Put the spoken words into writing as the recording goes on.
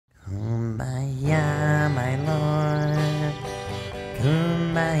Kumbaya, my lord.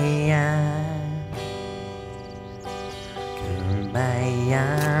 Kumbaya.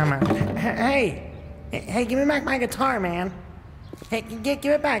 Kumbaya, my... Hey, give me back my guitar, man. Hey, give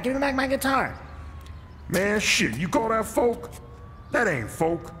it back. Give me back my guitar. Man, shit, you call that folk? That ain't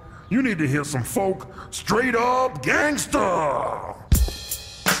folk. You need to hear some folk straight up gangsta.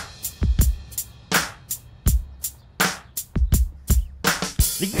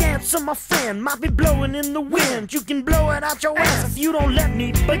 The answer, my friend, might be blowing in the wind. You can blow it out your ass if you don't let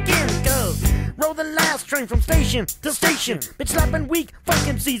me begin. Cause roll the last train from station to station. Bitch slapping weak funk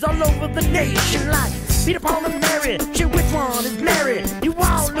MCs all over the nation. Like Peter Paul and Mary, shit, which one is Mary? You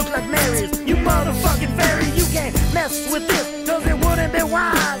all look like Marys, you motherfucking fairy. You can't mess with this, cause it wouldn't be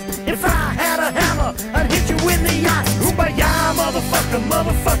wise. If I had a hammer, I'd hit you in the eye. Kumbaya, motherfucker,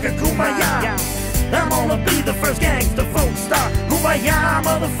 motherfucker, kumbaya. I'm gonna be the first gangsta folk star. Kumbaya,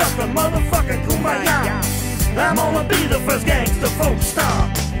 motherfucker, motherfucker, kumbaya. I'm gonna be the first gangsta folk star.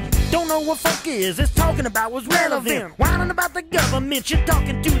 Don't know what folk is, it's talking about what's relevant. Whining about the government, you're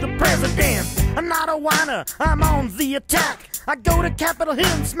talking to the president. I'm not a whiner, I'm on the attack. I go to Capitol Hill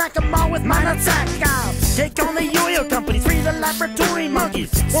and smack them all with my nutsack. I'll take on the yo-yo companies, free the laboratory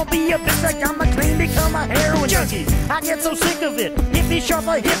monkeys. Won't be a bitch like I'm McLean, become a heroin junkie. I get so sick of it, hippie sharp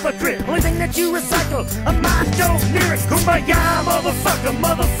a hypocrite. Only thing that you recycle are my dope lyrics. Kumbaya, motherfucker,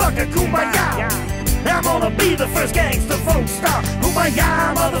 motherfucker, kumbaya. I'm gonna be the first gangsta folk star.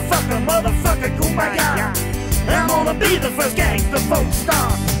 Kumbaya, motherfucker, motherfucker, kumbaya. I'm gonna be the first gangsta folk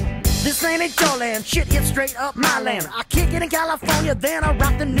star. This ain't your land, shit hits straight up my land. I kick it in California, then I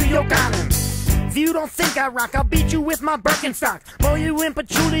rock the New York Island. If you don't think I rock, I'll beat you with my Birkenstock. Blow you in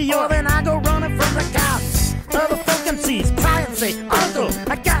patchouli, or then I go running from the cops. Other folk MCs cry and say, Uncle,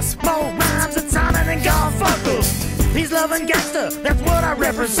 I got small rhymes with Simon and Garfunkel. He's loving gangster, that's what I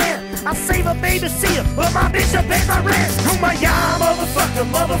represent. I save a babysitter, but my bitch to pay my rent. Kumbaya, motherfucker,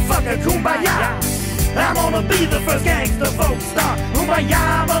 motherfucker, kumbaya. I'm gonna be the first gangsta folk star.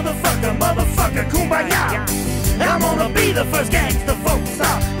 Kumbaya, motherfucker, motherfucker, kumbaya. I'm gonna be the first gangsta folk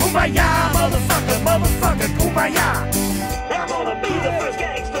star. Kumbaya, motherfucker, motherfucker, kumbaya. I'm gonna be the first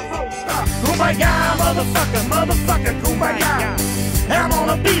gangsta folk star. Kumbaya, motherfucker, motherfucker, kumbaya. I'm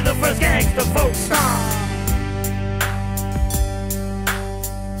gonna be the first gangsta folk star.